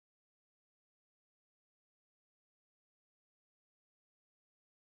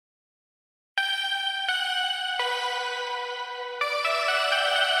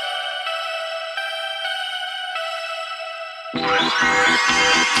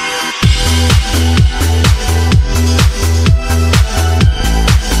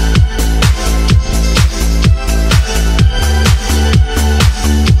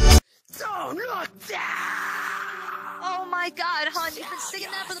Oh my god, hon, you've been singing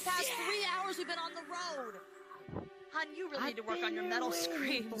that for the past 3 hours we've been on the road. Hon, you really need to work on your metal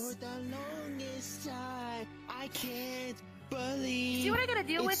screams. I can't believe See what I gotta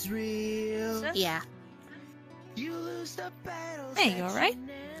deal with? real. Sis? Yeah. You lose the battles. Hey, you alright?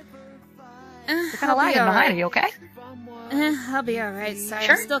 You're kinda lagging behind, are you okay? I'll be alright. Sorry,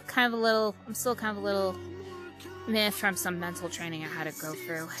 Sure. I'm still kind of a little meh from some mental training I had to go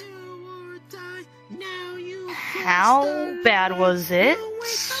through. How bad was it?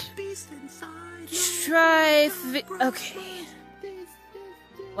 Okay.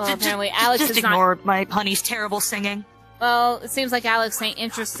 Well, apparently Alex just is ignore my honey's terrible singing. Well, it seems like Alex ain't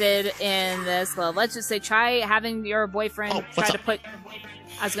interested in this. Well, let's just say try having your boyfriend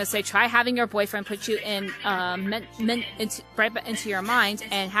try having your boyfriend put you in right into your mind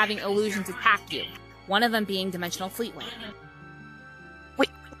and having illusions attack you. One of them being Dimensional Fleetway.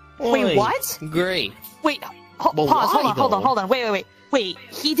 Wait, what? Great. Wait, pause, hold on, wait,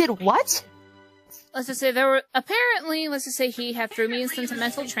 he did what? Let's just say he had threw me in some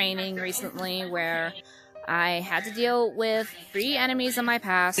mental training recently where I had to deal with 3 enemies in my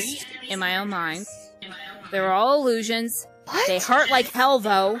past, in my own mind. They were all illusions. What? They hurt like hell,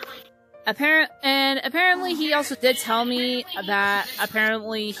 though. Apparently he also did tell me that,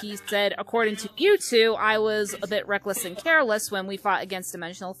 he said, according to you two, I was a bit reckless and careless when we fought against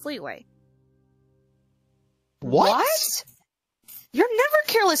Dimensional Fleetway. What? You're never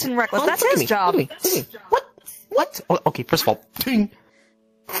careless and reckless. That's his job. What? Oh, okay, first of all, ting.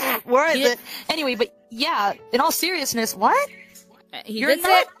 Where is it? Anyway, but yeah, in all seriousness, what? You're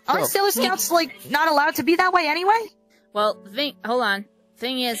not? Aren't Sailor Scouts, like, not allowed to be that way anyway? Well, hold on.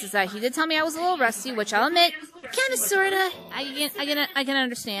 Thing is that he did tell me I was a little rusty, which I'll admit, kinda, sorta, I can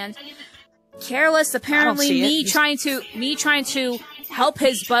understand. Careless, apparently, me trying to help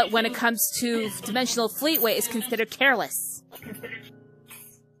his butt when it comes to Dimensional Fleetway is considered careless.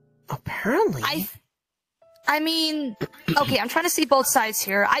 Apparently. I mean, okay, I'm trying to see both sides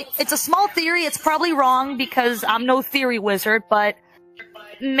here. It's a small theory, it's probably wrong because I'm no theory wizard, but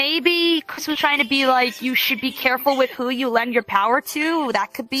maybe Chris was trying to be like, you should be careful with who you lend your power to.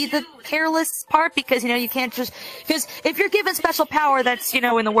 That could be the careless part because, you can't just, because if you're given special power that's, in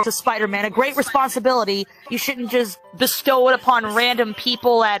the world of Spider-Man, a great responsibility, you shouldn't just bestow it upon random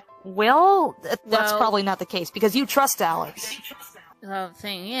people at will. That's probably not the case because you trust Alex. Well, the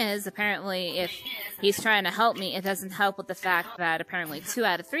thing is, apparently, if he's trying to help me, it doesn't help with the fact that apparently 2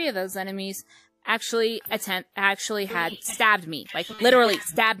 out of 3 of those enemies actually had stabbed me. Like, literally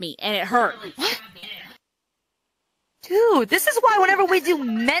stabbed me, and it hurt. What? Dude, this is why whenever we do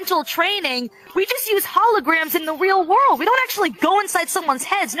mental training, we just use holograms in the real world. We don't actually go inside someone's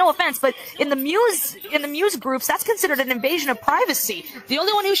heads, no offense, but in the muse groups, that's considered an invasion of privacy. The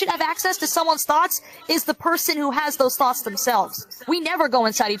only one who should have access to someone's thoughts is the person who has those thoughts themselves. We never go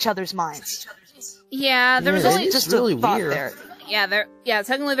inside each other's minds. Yeah, there was only just really weird. There. Yeah,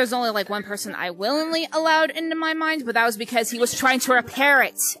 technically there's only like one person I willingly allowed into my mind, but that was because he was trying to repair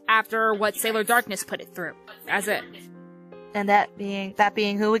it after what Sailor Darkness put it through. That's it. And that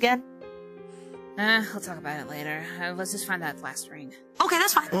being who again? We'll talk about it later. Let's just find that last ring. Okay,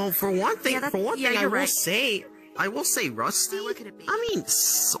 that's fine. Well, for one thing, I will say, Rusty. What could it be? I mean,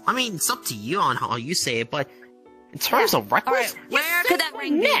 it's up to you on how you say it, but in terms of reckless, right, where could that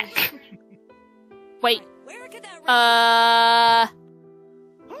ring be? Wait. Where could that ring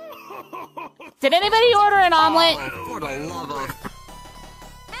Did anybody order an omelet? Oh, for the love of...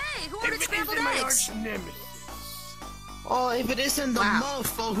 Hey, who ordered scrambled eggs? Oh, if it isn't the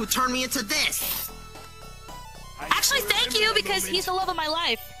mofo who turned me into this! Actually, thank you, because he's the love of my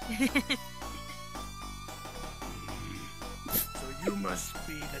life. So you must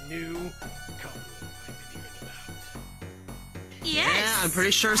be the new couple I've been hearing about. Yes! Yeah, I'm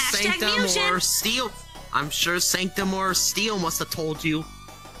pretty sure Sanctum or Steel... I'm sure Sanctum or Steel must have told you.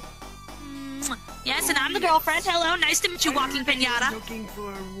 Yes, and I'm the girlfriend. Hello, nice to meet you, walking pinata. Looking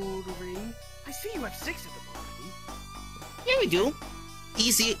for a rolled ring? I see you have 6 of them already. Yeah, we do.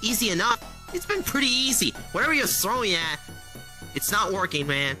 Easy enough. It's been pretty easy. Whatever you're throwing at, it's not working,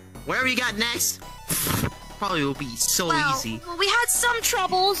 man. Whatever you got next, probably will be so easy. Well, we had some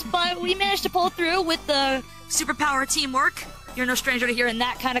troubles, but we managed to pull through with the superpower teamwork. You're no stranger to hearing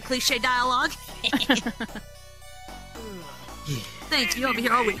that kind of cliche dialogue. Thanks, you'll be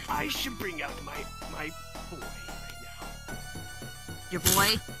here all week. I should bring out my boy right now. Your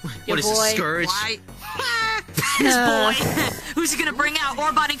boy? What is this, Scourge? Why? This boy. Who's he gonna bring out?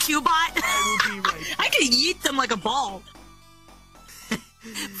 Orbot and Cubot? I can yeet them like a ball.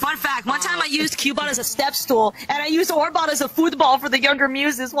 Fun fact, one time I used Cubot as a step stool, and I used Orbot as a football for the younger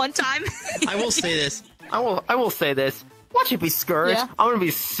muses one time. I will say this. I will say this. Watch it be Scourge. Yeah. I'm gonna be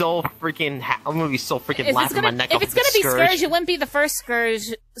so freaking laughing my neck off. If it's gonna be Scourge, it wouldn't be the first Scourge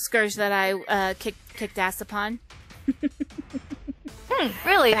that I kicked ass upon.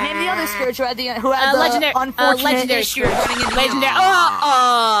 Really? Name the other Scourge who had the legendary, unfortunate legendary issue Scourge. running into Legendary.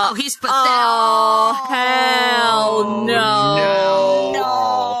 Oh, he's pathetic. Oh, hell no.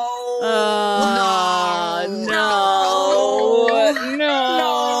 No. No.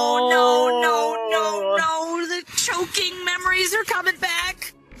 The choking memories are coming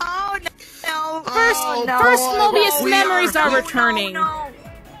back. Oh, no. First Mobius memories are returning.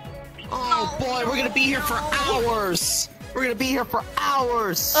 Oh boy, we're gonna be here for hours. We're gonna be here for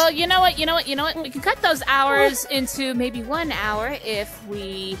hours. Oh, you know what? We can cut those hours into maybe 1 hour if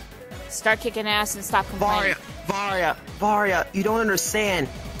we start kicking ass and stop complaining. Varia, you don't understand.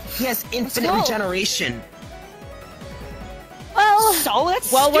 He has infinite regeneration. Well, So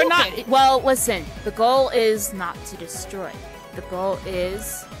that's we're stupid. not. Well, listen. The goal is not to destroy. The goal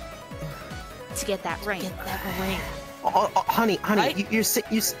is to get that ring. Honey, Right? you think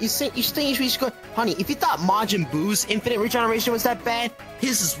we should go? Honey, if you thought Majin Buu's infinite regeneration was that bad,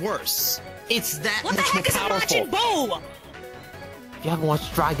 his is worse. It's that What the much more heck is a powerful. Majin Buu? If you haven't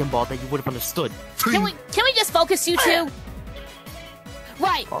watched Dragon Ball, then you would have understood. Can we just focus, you two?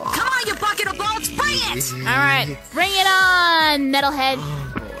 Right. Come on, you bucket of bolts, bring it! All right, bring it on, metalhead.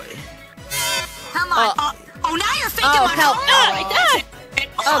 Oh boy. Come on. Oh, now you're faking Oh, my help. heart.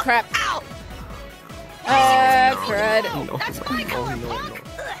 Oh crap. Ow. Crud. That's my color, punk.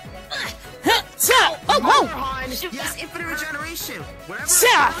 Oh, yes, infinite regeneration. Wherever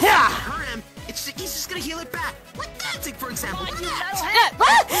hurt him, he's just gonna heal it back. Like dancing, for example. Look at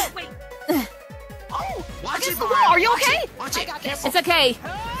that. Wait. Oh, watch Against it, the Varia. wall. Are you okay? Watch it. It's okay.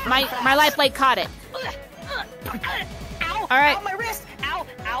 My life blade caught it. Ow. All right. Ow, my wrist. Ow.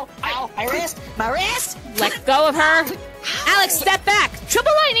 My wrist. My wrist. Let go of her. Alex, step back.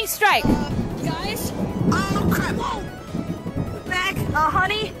 Triple lightning strike. Guys. Oh crap! Whoa. Back.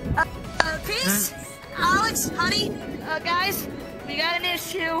 Honey. Peace. Alex. Honey. Guys. We got an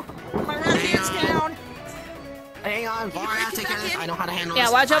issue. My right hand's down. Hang on, Varia, take care of this. I know how to handle this. Yeah,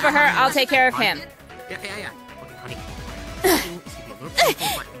 watch over her. I'll take care of him. Yeah. Okay, honey. It's gonna be a little painful,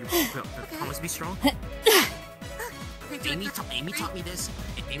 but you promise to be strong. Amy taught me this.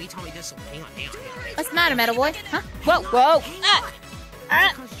 So hang on. What's the matter, metal boy? Huh? Whoa.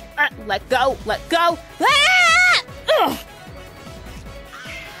 Let go. Ah! Ugh.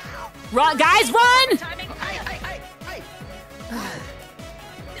 Run, guys, run! Timing. Come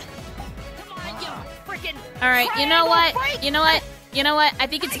on, you freaking. All right, you know what? I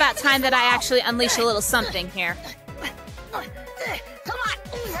think it's about time that I actually unleash a little something here. Come on.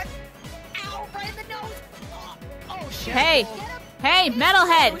 Ow, right in the nose. Oh, shit. Hey,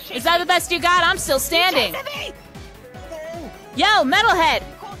 metalhead! Is that the best you got? I'm still standing. Yo, metalhead!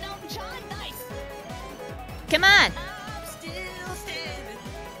 Come on.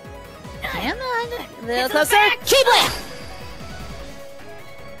 Come on. A little closer. Keyblade!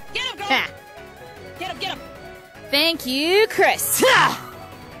 Get him, go. Ha. Get him. Thank you, Chris. Get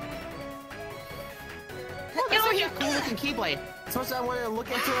over here. Cool looking Keyblade. So I want to look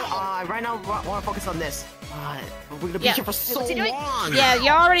into it. Right now, I want to focus on this. We're gonna be here for so What's he doing? long. Yeah, you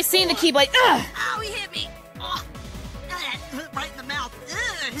already seen the Keyblade. Ugh. Ow, he hit me. Oh, right in the mouth.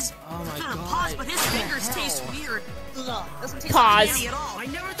 His pause, but his fingers taste weird. Doesn't taste Pause. like candy at all. I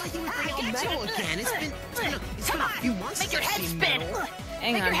never thought he would bring metal again. It's been a few months. Make your head since spin. I've seen metal.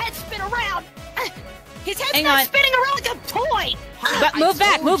 Hang Make on. your head spin around. His head's Hang not on. spinning around like a toy. But move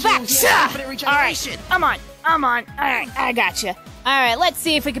back. Told you he had infinite All right, regeneration. I'm on. All right, I got you. All right, let's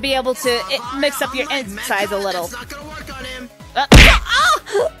see if we could be able to mix up your insides a little. It's not gonna work on him.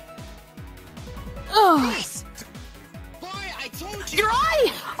 Oh, Boy, I told you. Your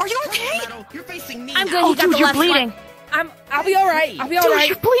eye. Are you okay? Metal, you're facing me I'm now. good. He got dude, the you're left bleeding. one. I'll be all right. I'll be all Dude, right.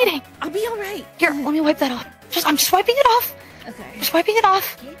 you're bleeding. I'll be all right. Here, let me wipe that off. I'm just wiping it off. Okay. Just wiping it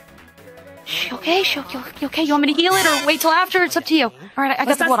off. You okay? You okay? You want me to heal it or wait till after? It's up to you. All right, I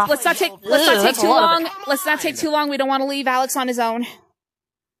got the blood off. Let's not take that's too a lot long. of Let's not take too long. We don't want to leave Alex on his own.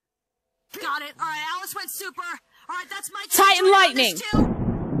 Got it. All right, Alice went super. All right, that's my Titan lightning.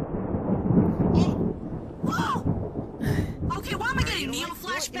 Whoa. Okay, why am I getting Neo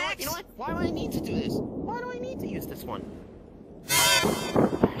flashbacks? You know what? Why do I need to do this? Why do I need to use this one?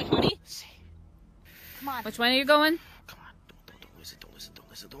 Wait, honey. Come on. Which one are you going? Come on, don't lose it.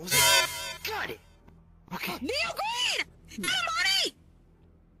 Got it. Okay. Neo Green! Money!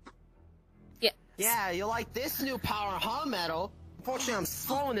 Yeah. Yeah, you like this new power, huh, Metal? Unfortunately, I'm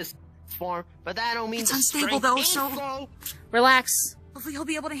slow in this form, but that don't mean It's the unstable, strength though, ain't so- slow. Relax. Hopefully he'll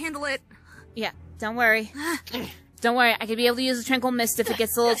be able to handle it. Yeah, don't worry. Don't worry, I could be able to use a tranquil mist if it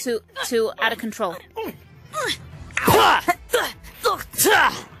gets a little too out of control.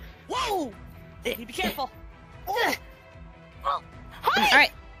 Whoa! Be careful. Alright.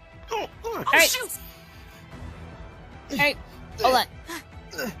 Alright. Alright, hold on.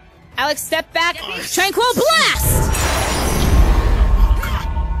 Alex, step back. Tranquil blast!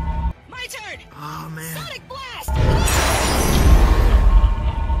 My turn! Oh, man. Sonic Blast!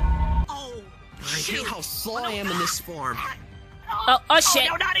 Oh, I hate how slow I am in this form. Oh shit.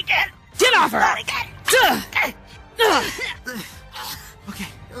 No, not again! Get off her! Okay.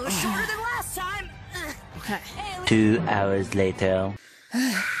 a little shorter than last time. Okay. 2 hours later.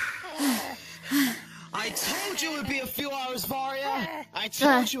 I told you it would be a few hours, Varia. I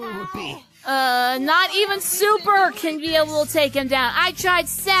told you it would be. Not even Super can be able to take him down. I tried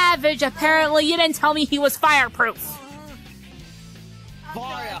Savage. Apparently, you didn't tell me he was fireproof.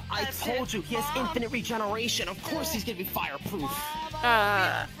 Varia, I told you he has infinite regeneration. Of course he's gonna be fireproof.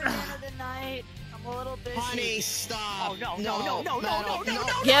 End of the night. I'm a little busy. Honey, stop. Oh, no.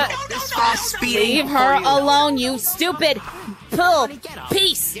 Yeah. This fast speeding. Leave her for you. alone, you stupid pull.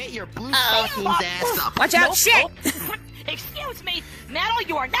 Peace. Get your blue stockings ass up. Watch out, shit. Excuse me, Metal,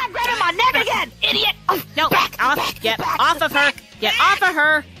 you are not grabbing my neck again, idiot! No, get off of her. Get off of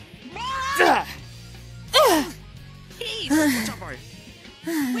her. What's up, Varia?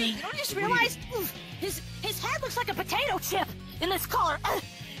 Wait, you don't just realize his head looks like a potato chip in this color.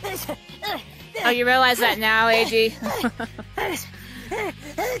 Oh, you realize that now, AG?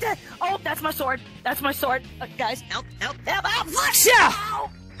 Oh, that's my sword. That's my sword. Guys, help. Sha!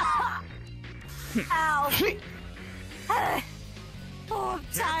 Ow! Ow! Oh, I'm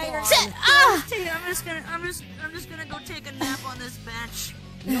tired. I'm just gonna go take a nap on this bench.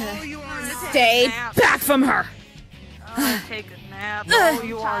 No, you are not. Stay back from her. Take a nap. No,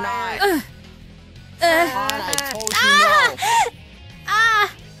 you are not. I told you no.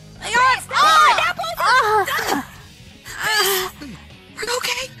 Are you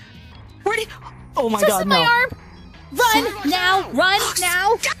okay? Where did... Oh my Twist god, my no. arm. Run now. Run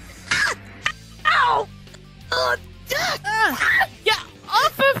now. Ow! Get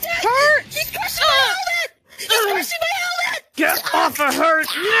off of her. He's crushing my helmet! He's crushing my helmet! Get off of her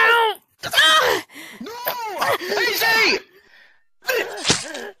now. No! Easy!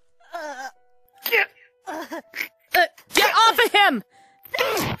 Get off of him.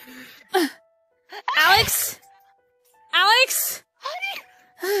 Alex. Alex.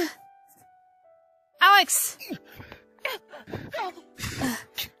 Alex.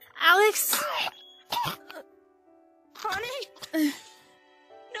 Alex. Honey?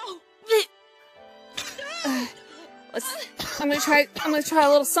 No. I'm gonna try a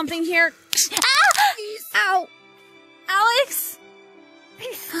little something here. Ow! Alex!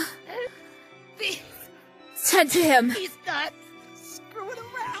 Tend to him. He's not screwing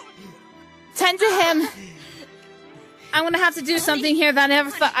around. Tend to him. I'm gonna have to do something here that I never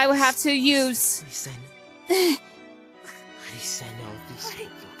thought I would have to use. Listen, no, this will be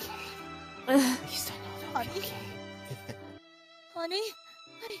okay. Listen, no, that'll be okay. Honey?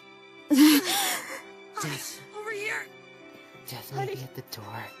 Death, Over here. Death may be at the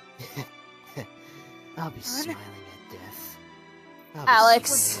door. I'll be smiling at Death. I'll be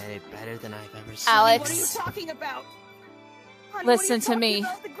Alex. smiling at it better than I've ever seen. Alex. What are you talking about? Honey, Listen what are to you me. talking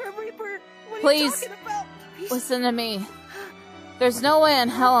about? The Grim Reaper. What are Please. you talking about? Listen to me. There's no way in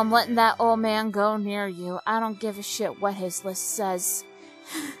hell I'm letting that old man go near you. I don't give a shit what his list says.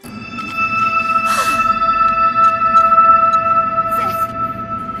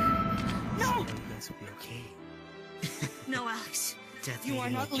 No! You guys will be okay. No, Alex. Death You may are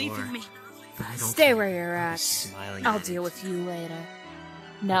be at not the leaving door, me. but I don't Stay care. where you're I'll be at. smiling I'll at deal it. with you later.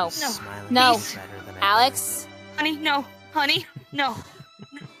 I'll No. be smiling No. at it better than I've Alex? Honey, no. Honey, no.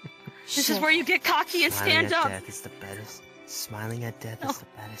 This is where you get cocky and Smiling stand at up. Death is the best. Smiling at death is the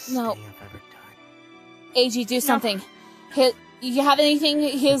best No. thing I've ever done. AG, do something. You have anything?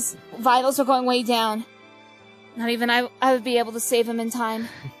 His vitals are going way down. Not even I would be able to save him in time.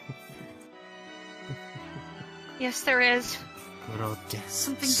 Yes, there is. Good old Death.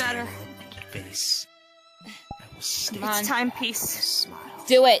 Something Smile better. at my face. I will stay. Come on. It's time, I peace. will smile.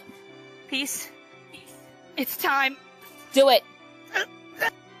 Do it. Peace. It's time. Do it.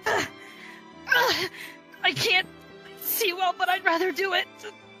 I can't see well, but I'd rather do it.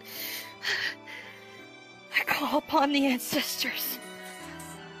 I call upon the ancestors.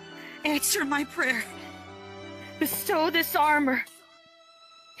 Answer my prayer. bestow this armor.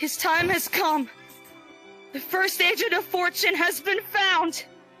 His time has come. The first agent of fortune has been found.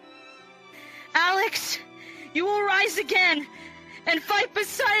 Alex, you will rise again and fight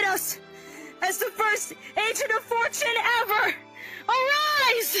beside us as the first agent of fortune ever.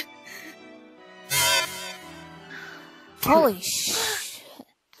 Arise! Holy shit.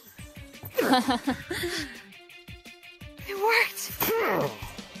 It worked.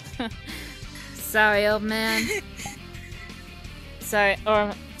 Sorry, old man. Sorry,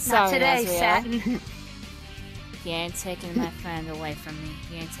 Not today, Azrael. Satin. You ain't taking my friend away from me.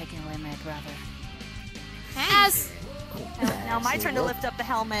 You ain't taking away my brother. Now my turn to lift up the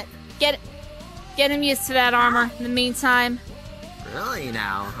helmet. Get him used to that armor. In the meantime, Really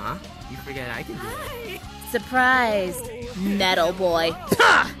now, huh? You forget I can do it. surprised, metal boy.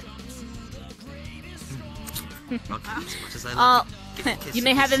 Okay, as much as I love You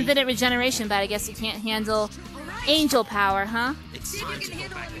may have infinite regeneration, but I guess you can't handle angel power, huh? it's time to go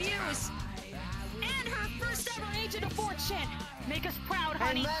back in time. And her first ever agent of fortune. Make us proud,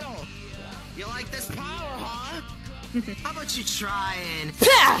 honey. Metal, you like this power, huh? How about you try and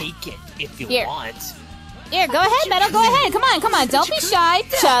Take it if you Here. want. Here, go ahead, Metal. Go ahead. Come on. Don't be shy.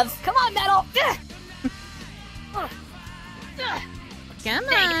 Shove. Come on, Metal. Come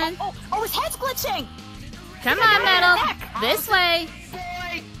on. Oh, his head's glitching. Come on, Metal. This way.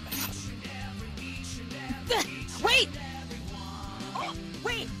 Wait. Oh,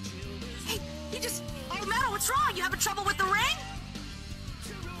 wait. Hey, you just... Oh, Metal, what's wrong? You having trouble with the ring?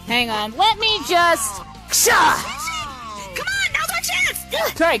 Hang on. Let me just. Come on, now's our chance.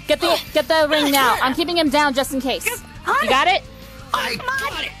 Sorry, get the ring now. I'm keeping him down just in case. You got it? I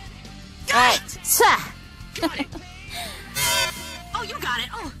got it! Alright. Oh, you got it.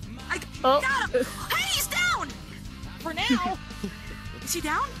 Oh, I Oh. got him. Hey, he's down. For now. Is he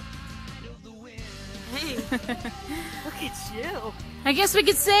down? Hey, look at you. I guess we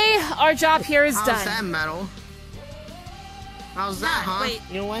could say our job here is How's done. that, Metal? How's that, huh? Wait,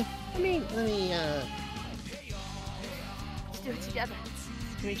 You know what? Let me let's do it together.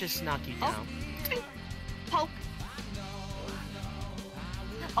 let me just knock you down. Poke.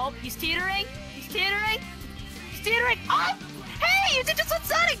 Oh, he's teetering. He's teetering. He's teetering. Oh, hey, you did just what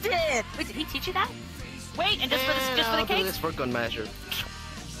Sonic did. Wait, did he teach you that? Wait, and just for the I'll do cake. this for good measure.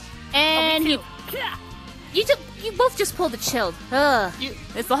 And Me you, too. Yeah. you both just pulled a chilled. Ugh.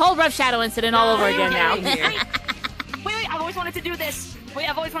 It's the whole Rough Shadow incident all over again now. Wait, I've always wanted to do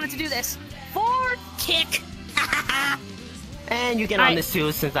this. Forward kick. And you get on this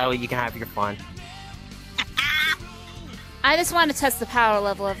too, since that way you can have your fun. I just want to test the power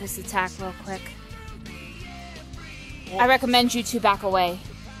level of this attack real quick. I recommend you two back away.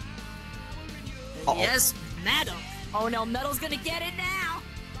 Yes, Metal. Oh no, Metal's gonna get it now.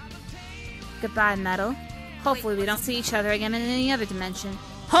 Goodbye, Metal. Hopefully we don't see each other again in any other dimension.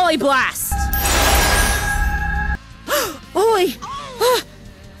 Holy blast! Holy!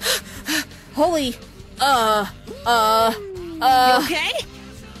 Holy! You okay?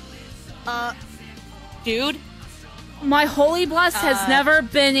 Dude. My holy blast has never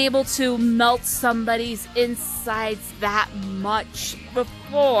been able to melt somebody's insides that much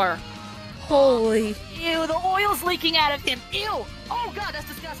before. Holy. Ew, the oil's leaking out of him. Ew. Oh god, that's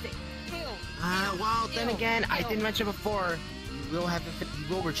disgusting. Ew. Well, then again, I did mention before, you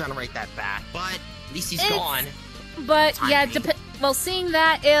will regenerate that back, but at least he's gone. But yeah, well, seeing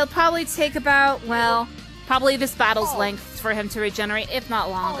that, it'll probably take about, well, probably this battle's length for him to regenerate, if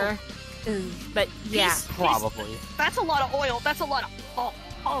not longer. But yeah. Probably. That's a lot of oil. That's a lot of...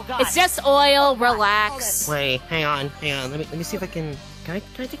 Oh god. It's just oil, relax. Wait, hang on. Let me see if I can... Can I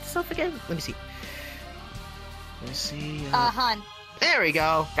take this off again? Let me see. Let me see... Hun. There we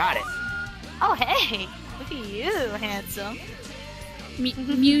go. Got it. Oh, hey. Look at you, handsome.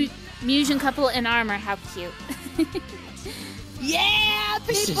 Musion couple in armor, how cute. Yeah,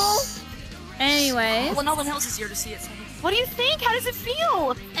 people! Anyways. Well, no one else is here to see it. So... What do you think? How does it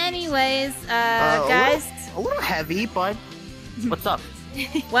feel? Anyways, guys. A little heavy, but... What's up?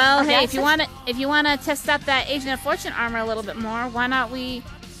 Well, hey, if you wanna test out that Agent of Fortune armor a little bit more, why not we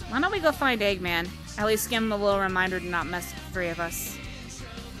go find Eggman? At least give him a little reminder to not mess with the three of us.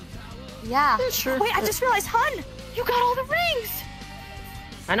 Yeah. Sure. Wait, I just realized, Hun, you got all the rings.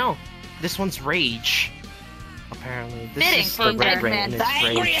 I know. This one's Rage. Apparently. This Fitting is for the red ring, Eggman, and the it's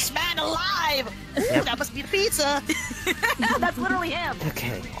Rage. angriest man alive. Yep. That must be the pizza. That's literally him.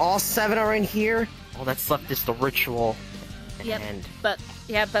 Okay, all 7 are in here. All that's left is the ritual. Yep. And But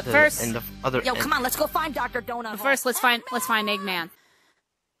first, and the other. Yo, come on, let's go find Dr. Donut. first let's find Eggman.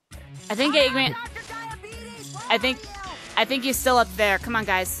 I think Eggman. I think he's still up there. Come on,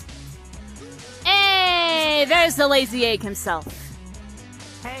 guys. Hey, Hey, there's the lazy egg himself.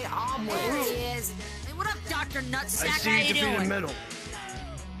 Hey, I'm There he is. Hey, what up, Dr. Nutsack? How you doing?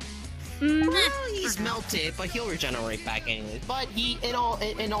 Well, he's melted, but he'll regenerate back anyways. But he, in all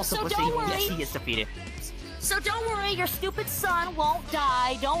simplicity, yes, he gets defeated. So don't worry, your stupid son won't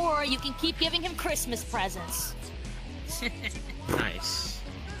die. Don't worry, you can keep giving him Christmas presents. Nice.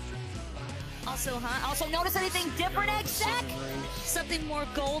 Also, notice anything different, Egg Sack? Something more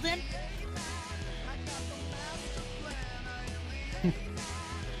golden?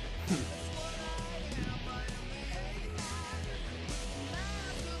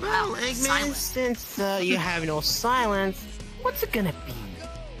 Well, Eggman, since you have no silence, what's it gonna be?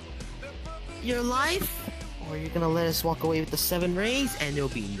 Your life? Or you're gonna let us walk away with the 7 rings and there'll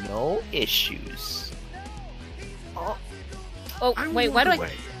be no issues? Oh, wait, what do I...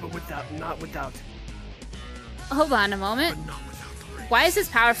 But not without. Hold on a moment. Why is his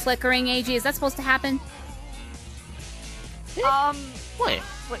power flickering, AG? Is that supposed to happen? Wait.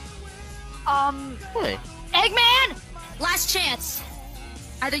 Wait. Eggman! Last chance.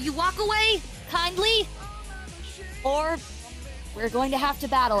 Either you walk away kindly, or we're going to have to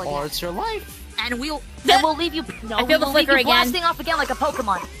battle again. Or it's your life. And we'll leave you. No, I feel the flicker again. Blasting off again like a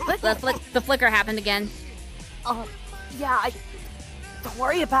Pokemon. The flicker happened again. Yeah. Don't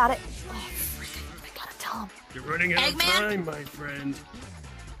worry about it. Oh, frick! I gotta tell him. You're running out Eggman? of time, my friend.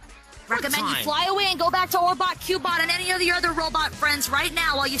 Recommend you fly away and go back to Orbot, Cubot, and any of your other robot friends right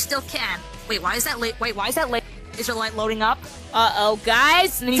now while you still can. Wait, why is that late? Is your light loading up? Uh-oh,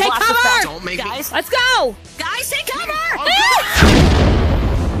 guys! Take cover! Don't make Guys, let's go! Guys, take cover!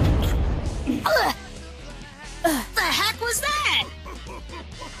 The heck was that?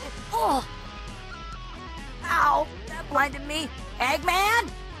 Oh. Ow, that blinded me. Eggman?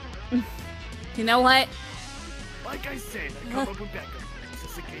 You know what? Like I said, I come up with backup plans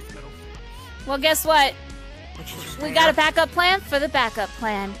just in case metal fails. Well, guess what? We got a backup plan for the backup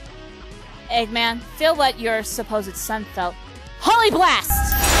plan. Eggman, feel what your supposed son felt. Holy blast!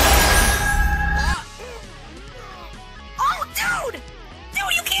 Oh, dude!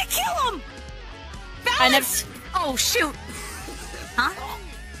 Dude, you can't kill him! Oh, shoot! Huh?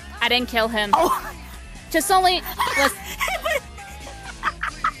 I didn't kill him. Oh! Just only...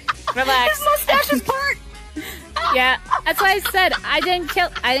 Relax. His mustache is part! Yeah, that's why I said I didn't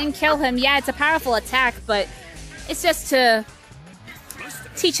kill him. Yeah, it's a powerful attack, but it's just to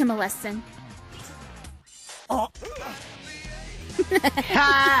teach him a lesson. Oh. You're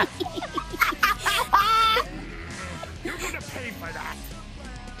gonna pay for that.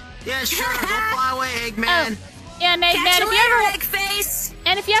 Yeah, sure. Go fly away, Eggman. Yeah, and Eggman,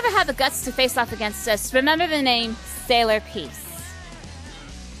 if you ever have the guts to face off against us, remember the name Sailor Peace.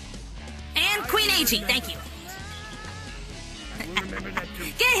 And Queen AG, thank you. Remember that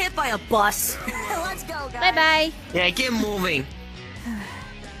too. Get hit by a bus. Let's go, guys. Bye-bye. Yeah, get moving.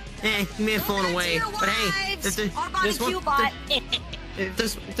 You may have flown away, but hey, there's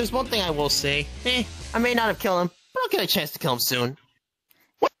one thing I will say. I may not have killed him, but I'll get a chance to kill him soon.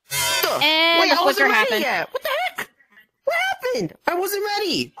 What the? And Wait, the I wasn't flicker ready happened. yet. What the heck? What happened? I wasn't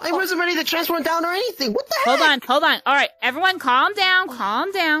ready. I wasn't ready to transfer him down or anything. What the heck? Hold on. All right, everyone calm down.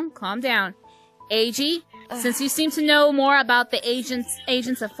 AG, since you seem to know more about the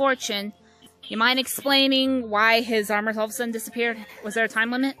agents of fortune, you mind explaining why his armor all of a sudden disappeared? Was there a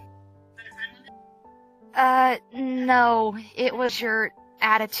time limit? No. It was your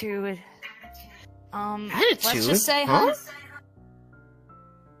attitude. Attitude? Let's just say, huh?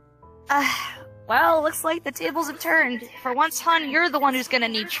 Well, looks like the tables have turned. For once, hun, you're the one who's gonna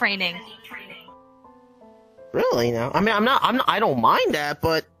need training. Really? Now, I mean, I don't mind that,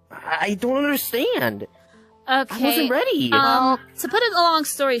 but I don't understand. Okay. I wasn't ready. To put it a long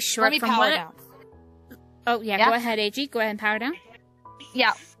story short, Let me power down. Oh yeah, go ahead, AG. Go ahead and power down.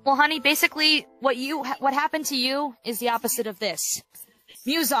 Yeah. Well, honey, basically, what happened to you is the opposite of this.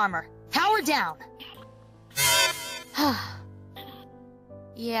 Muse armor, power down.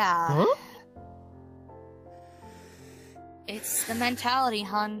 Yeah. Huh? It's the mentality,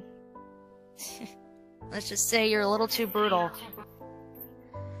 hun. Let's just say you're a little too brutal.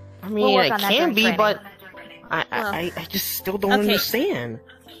 I mean, work it on that can during be, training. but I just still don't understand.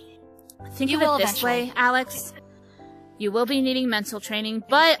 Think You of it will this eventually. way, Alex. You will be needing mental training,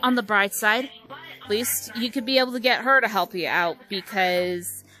 but on the bright side, at least you could be able to get her to help you out,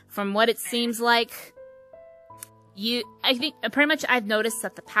 because from what it seems like, I think pretty much I've noticed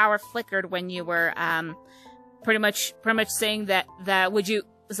that the power flickered when you were pretty much saying that would you,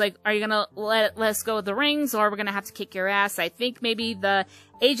 it's like, are you gonna let us go with the rings, or we're gonna have to kick your ass? I think maybe the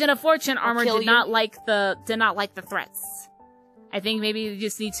Agent of Fortune armor did not like the threats. I think maybe you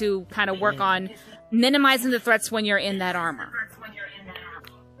just need to kind of work on minimizing the threats when you're in that armor.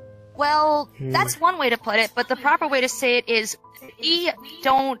 Well, that's one way to put it, but the proper way to say it is we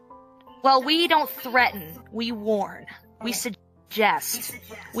don't threaten, we warn, we suggest.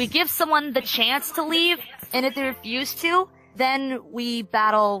 We give someone the chance to leave, and if they refuse to, then we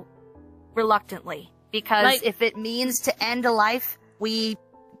battle reluctantly. Because if it means to end a life, we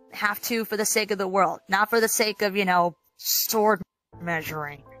have to for the sake of the world, not for the sake of, sword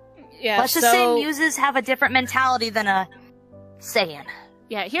measuring. Yeah, let's just say muses have a different mentality than a Saiyan.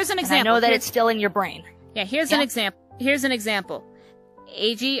 Yeah, here's an example. And I know that it's still in your brain. Yeah, here's an example. Here's an example.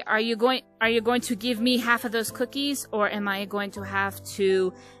 AG, are you going to give me half of those cookies, or am I going to have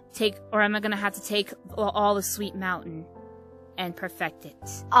to take all the sweet mountain and perfect it?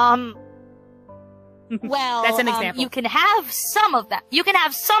 Well, that's an example. You can have some of them. You can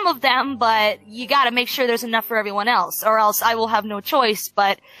have some of them, but you gotta make sure there's enough for everyone else, or else I will have no choice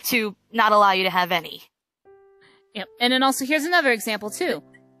but to not allow you to have any. Yep. And then also, here's another example too.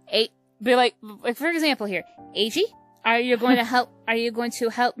 For example here, AG, are you going to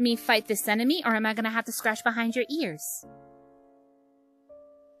help me fight this enemy, or am I going to have to scratch behind your ears?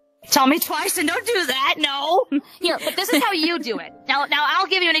 Tell me twice and don't do that, no! Here, but this is how you do it. Now I'll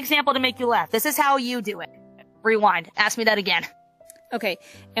give you an example to make you laugh. This is how you do it. Rewind. Ask me that again. Okay.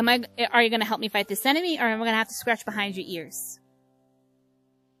 Are you gonna help me fight this enemy, or am I gonna have to scratch behind your ears?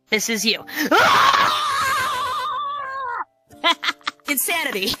 This is you.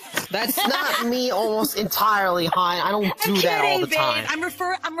 Insanity. That's not me almost entirely high. I don't do that all the time. I'm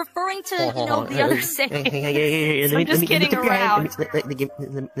referring to, the other saying. I'm just kidding around. Let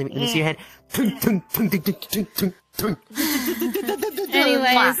me see your head.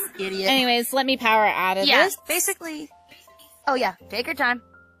 Anyways, let me power out of this. Basically. Oh yeah, take your time.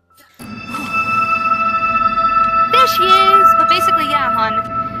 There she is! But basically, yeah, hon.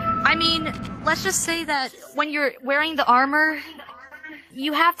 I mean, let's just say that when you're wearing the armor,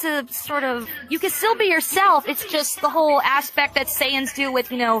 you have to you can still be yourself. It's just the whole aspect that Saiyans do with,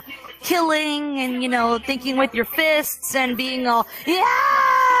 killing and, thinking with your fists and being all,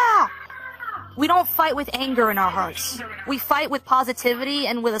 yeah! We don't fight with anger in our hearts. We fight with positivity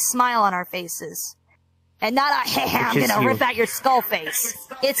and with a smile on our faces. And not a, hey, I'm gonna rip out your skull face.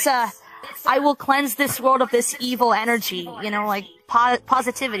 It's I will cleanse this world of this evil energy,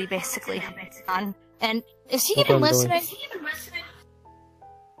 positivity, basically. And is he even listening?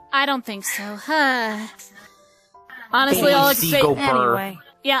 I don't think so. Honestly, all I can say anyway.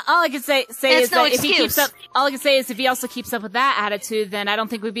 Yeah, all I can say is no that excuse. if he keeps up, all I can say is if he also keeps up with that attitude, then I don't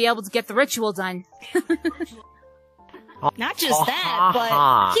think we'd be able to get the ritual done. Not just that,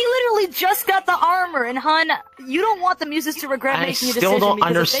 but he literally just got the armor, and hun, you don't want the muses to regret making a decision, don't because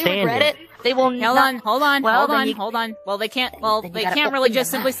understand if they regret it, they will Hold on. Well, they can't really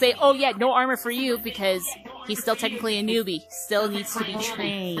just simply say, oh yeah, no armor for you, because he's still technically a newbie. Still needs to be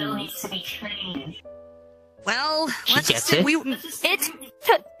trained. Well, let's just say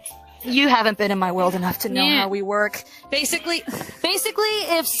you haven't been in my world enough to know how we work. Basically,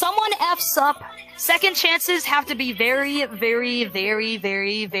 if someone F's up, second chances have to be very, very, very,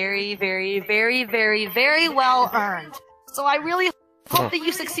 very, very, very, very, very, very well earned. So I really hope that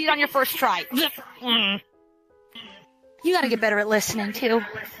you succeed on your first try. You gotta get better at listening, too.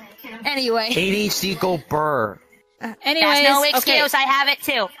 Anyway. ADHD go burr. Anyways, that's no excuse, I have it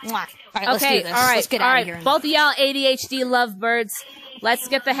too. Alright, let's do this. Let's get out of here. Both of y'all ADHD lovebirds, let's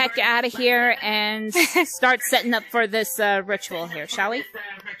get the heck out of here and start setting up for this ritual here, shall we?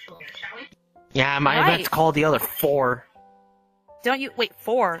 Yeah, I might have to call the other 4. Don't you wait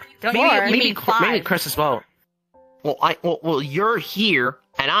 4? Don't maybe, you mean 5? Maybe Chris as well. Well, you're here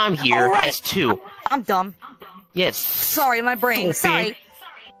and I'm here as 2. I'm dumb. Yes. Sorry, my brain.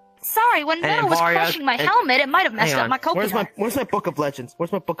 Sorry, when Metal was crushing my helmet, it might have messed up my coconut. Where's my book of legends?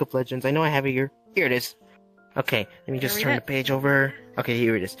 Where's my book of legends? I know I have it here. Here it is. Okay, let me just turn the page over. Okay,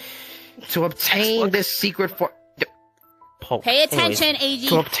 here it is. To obtain this secret Pay attention, AG.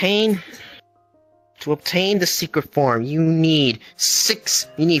 To obtain the secret form, you need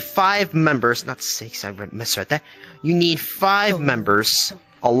 5 members, not 6, I misread that. You need 5 members,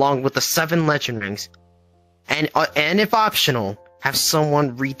 along with the 7 legend rings. And if optional, have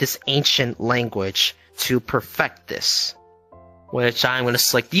someone read this ancient language to perfect this. Which I'm gonna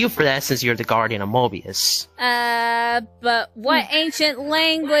select you for that since you're the guardian of Mobius. But what ancient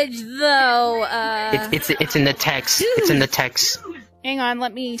language though? It's in the text. It's in the text. Hang on,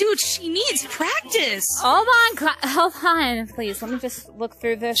 let me... Dude, she needs practice! Hold on, please. Let me just look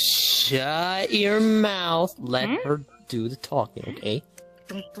through this. Shut your mouth. Let her do the talking, okay?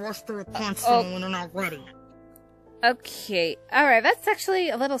 Don't thrust her a pencil when they're not ready. Okay, alright, that's actually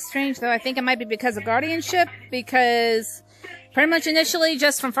a little strange, though. I think it might be because of guardianship, because pretty much initially,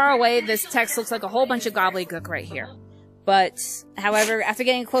 just from far away, this text looks like a whole bunch of gobbledygook right here. But, however, after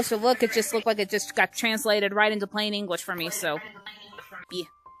getting a closer look, it just looked like it just got translated right into plain English for me, so... yeah.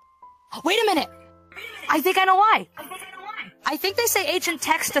 Wait a minute! I think I know why! I think they say ancient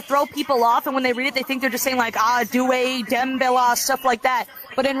text to throw people off, and when they read it, they think they're just saying, like, due, dembela, stuff like that.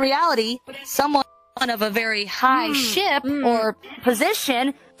 But in reality, someone of a very high ship or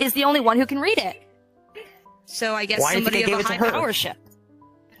position is the only one who can read it. So I guess somebody of a high power ship.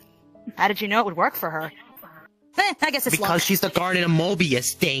 How did you know it would work for her? I guess it's because luck. she's the guardian of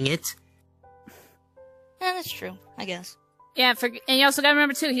Mobius, dang it. That's true, I guess. Yeah, and you also gotta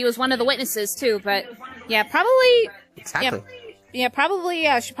remember, too, he was one of the witnesses, too, but... yeah, probably... Exactly. Yeah, probably,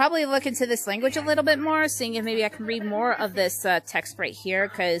 I should probably look into this language a little bit more, seeing if maybe I can read more of this text right here,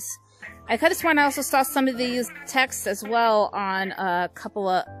 because I could have sworn I also saw some of these texts as well on a couple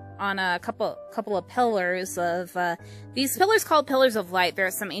of pillars of, these pillars called Pillars of Light. There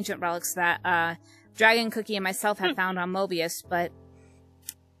are some ancient relics that, Dragon Cookie and myself had found on Mobius, but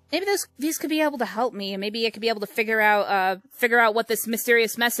maybe these could be able to help me, and maybe I could be able to figure out what this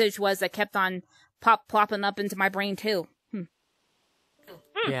mysterious message was that kept on plopping up into my brain, too.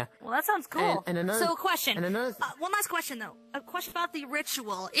 Yeah. Well, that sounds cool. And another, so, question. And another one last question, though. A question about the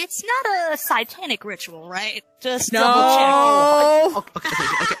ritual. It's not a satanic ritual, right? Just no.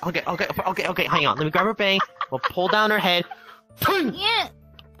 Okay. Hang on. Let me grab her bang. We'll pull down her head. Yeah.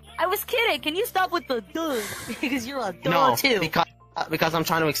 I was kidding. Can you stop with the duh? Because you're a duh, too. Because I'm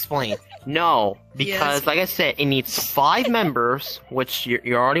trying to explain. No, because like I said, it needs 5 members, which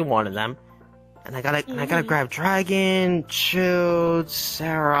you're already one of them. And I gotta grab Dragon, Jude,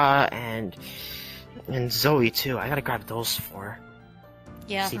 Sarah, and Zoe too. I gotta grab those 4.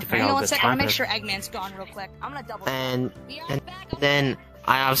 Yeah. Hang on 1 second. I'm gonna make sure Eggman's gone real quick. I'm gonna double. And then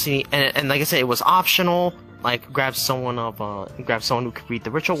I obviously and like I said, it was optional. Like grab someone who could read the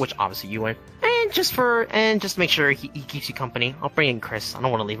ritual, which obviously you would. And just to make sure he keeps you company, I'll bring in Chris. I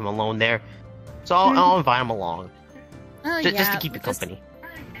don't want to leave him alone there, so I'll invite him along. Just to keep you company.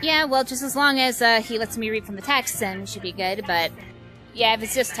 Yeah, well, just as long as he lets me read from the text, then it should be good. But yeah, if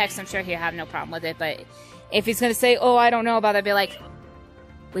it's just text, I'm sure he'll have no problem with it. But if he's gonna say, "Oh, I don't know about it," I'd be like,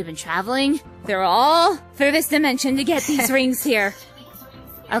 "We've been traveling. They're all through this dimension to get these rings here.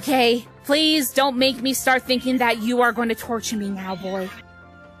 Okay, please don't make me start thinking that you are going to torture me now, boy."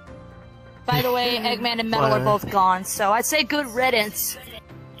 By the way, Eggman and Metal are both gone, so I'd say good riddance.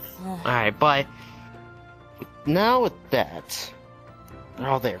 Alright, but now with that, they're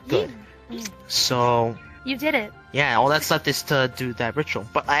all there. Good. So you did it. Yeah, all that's left is to do that ritual.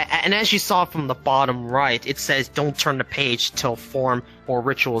 But and as you saw from the bottom right, it says don't turn the page till form or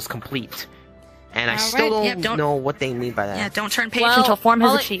ritual is complete. And I still don't know what they mean by that. Yeah, don't turn page until form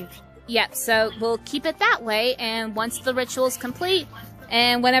is achieved. Yeah, so we'll keep it that way, and once the ritual is complete,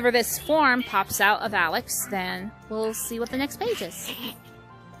 and whenever this form pops out of Alex, then we'll see what the next page is.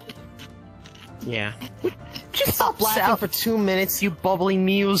 Yeah. Just stop laughing for 2 minutes, you bubbly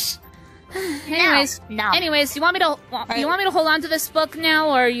muse. Anyways, you want me to hold on to this book now,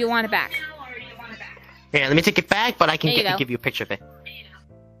 or you want it back? Yeah, let me take it back, but I can give you a picture of it.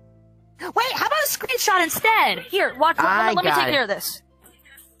 Wait, how about a screenshot instead? Here, watch. Let me take care of this.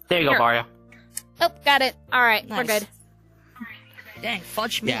 There you go, Varia. Oh, got it. All right, we're good. Dang,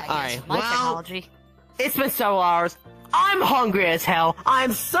 fudge me. Yeah, all right. My technology. It's been several hours. I'm hungry as hell.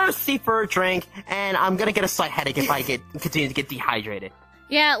 I'm thirsty for a drink, and I'm gonna get a slight headache if I continue to get dehydrated.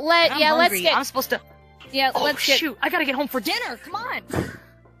 Yeah, let's get. I'm supposed to. Yeah, let's get. Shoot! I gotta get home for dinner. Come on.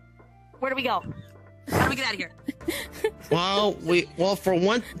 Where do we go? How do we get out of here? Well, for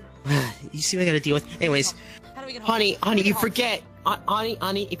one, you see what I gotta deal with. Anyways, how do we get home? Honey, you forget.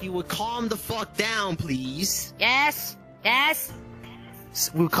 Honey, if you would calm the fuck down, please. Yes.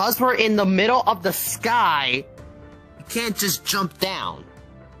 Because we're in the middle of the sky, you can't just jump down.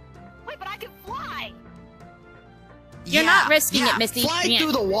 Wait, but I can fly. You're not risking it, Misty. Fly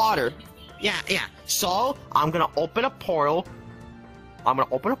through the water. Yeah. So, I'm gonna open a portal.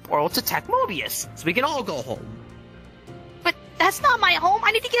 To Tech Mobius, so we can all go home. But that's not my home.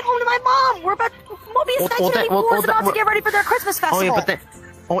 I need to get home to my mom. We're about Mobius 1984 is about to get ready for their Christmas festival.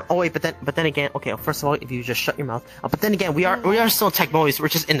 But then again, okay. First of all, if you just shut your mouth. But then again, we are still in Tech Mobius. We're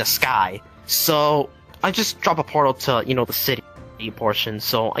just in the sky. So I just drop a portal to the city portion.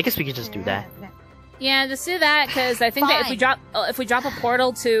 So I guess we can just do that. Yeah, just do that, because I think that if we drop a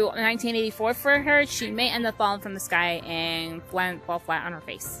portal to 1984 for her, she may end up falling from the sky and fall flat on her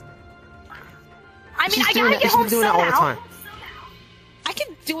face. I mean, I gotta get home somehow. I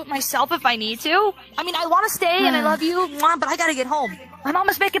can do it myself if I need to. I mean, I want to stay and I love you, but I gotta get home. My mom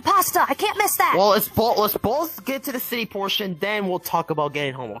is making pasta. I can't miss that. Well, let's both get to the city portion, then we'll talk about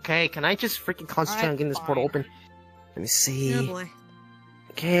getting home, okay? Can I just freaking concentrate on getting this portal open? Let me see. Oh boy.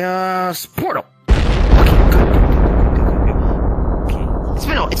 Chaos portal. Okay.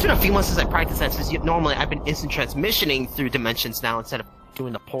 It's been a few months since I practiced that. Since normally I've been instant transmissioning through dimensions now instead of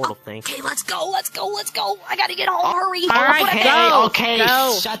doing the portal thing. Okay, let's go. I gotta get home. Hurry. Okay.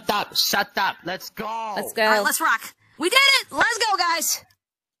 Go. Shut up. Let's go. Let's go. All right, let's rock. We did it. Let's go, guys.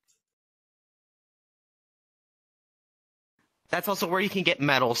 That's also where you can get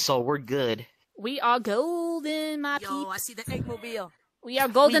medals, so we're good. We are golden, my Yo, people. I see the Eggmobile. We are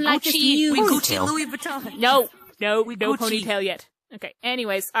golden like this you. We Gucci Louis Vuitton. No We no Gucci. ponytail yet. Okay.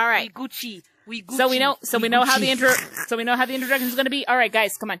 Anyways, all right. We Gucci. So we know how the introduction is going to be. All right,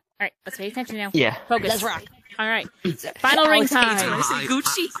 guys, come on. All right, let's pay attention now. Yeah. Focus. Let's rock. All right. Final ring time. I say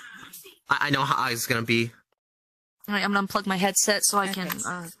Gucci. I know how it's gonna be. All right, I'm gonna unplug my headset so I can. So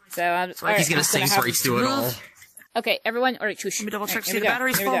all right, He's gonna I'm sing have- stories through it all. Okay, everyone. All right, shush. Let me double check, All see here the we go.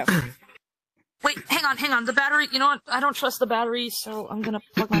 battery's Here we full. go. Wait, hang on. The battery. You know what? I don't trust the battery, so I'm gonna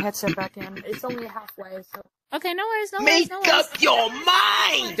plug my headset back in. It's only halfway, so. Okay, no worries. Make up your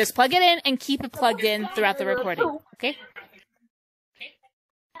mind! Just plug it in and keep it plugged in throughout the recording. Okay.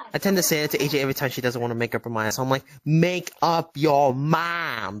 I tend to say it to AJ every time she doesn't want to make up her mind, so I'm like, make up your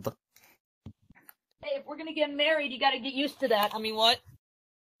mind. Hey, if we're gonna get married, you gotta get used to that. I mean, what?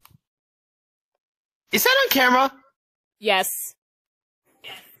 Is that on camera? Yes.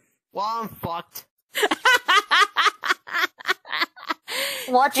 Well, I'm fucked.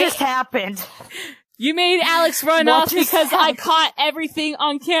 What just happened? You made Alex run What off just because I happened? caught everything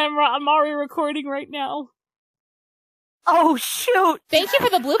on camera. I'm already recording right now. Oh shoot! Thank you for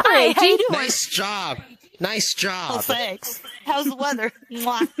the blooper, Hi, how you AG. doing? Nice job. Nice job. Oh, thanks. How's the weather?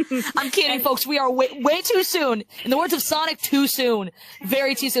 Mwah. I'm kidding, folks. We are way too soon. In the words of Sonic, too soon.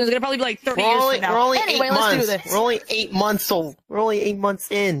 Very too soon. It's gonna probably be like 30 years from now. We're only Anyway, 8 let's months. do this. We're only 8 months old. We're only 8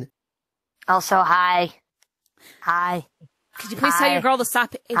 months in. Also, hi. Hi. Could you please tell your girl to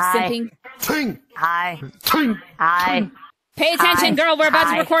stop simping? Ting! Hi. Ting! Hi. Pay attention, girl. We're about to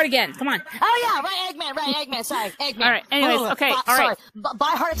Hi. record again. Come on. Oh yeah, right, Eggman. Sorry, Eggman. All right, anyways, okay, all right. Sorry. Buy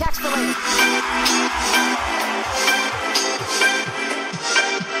heart attacks for later.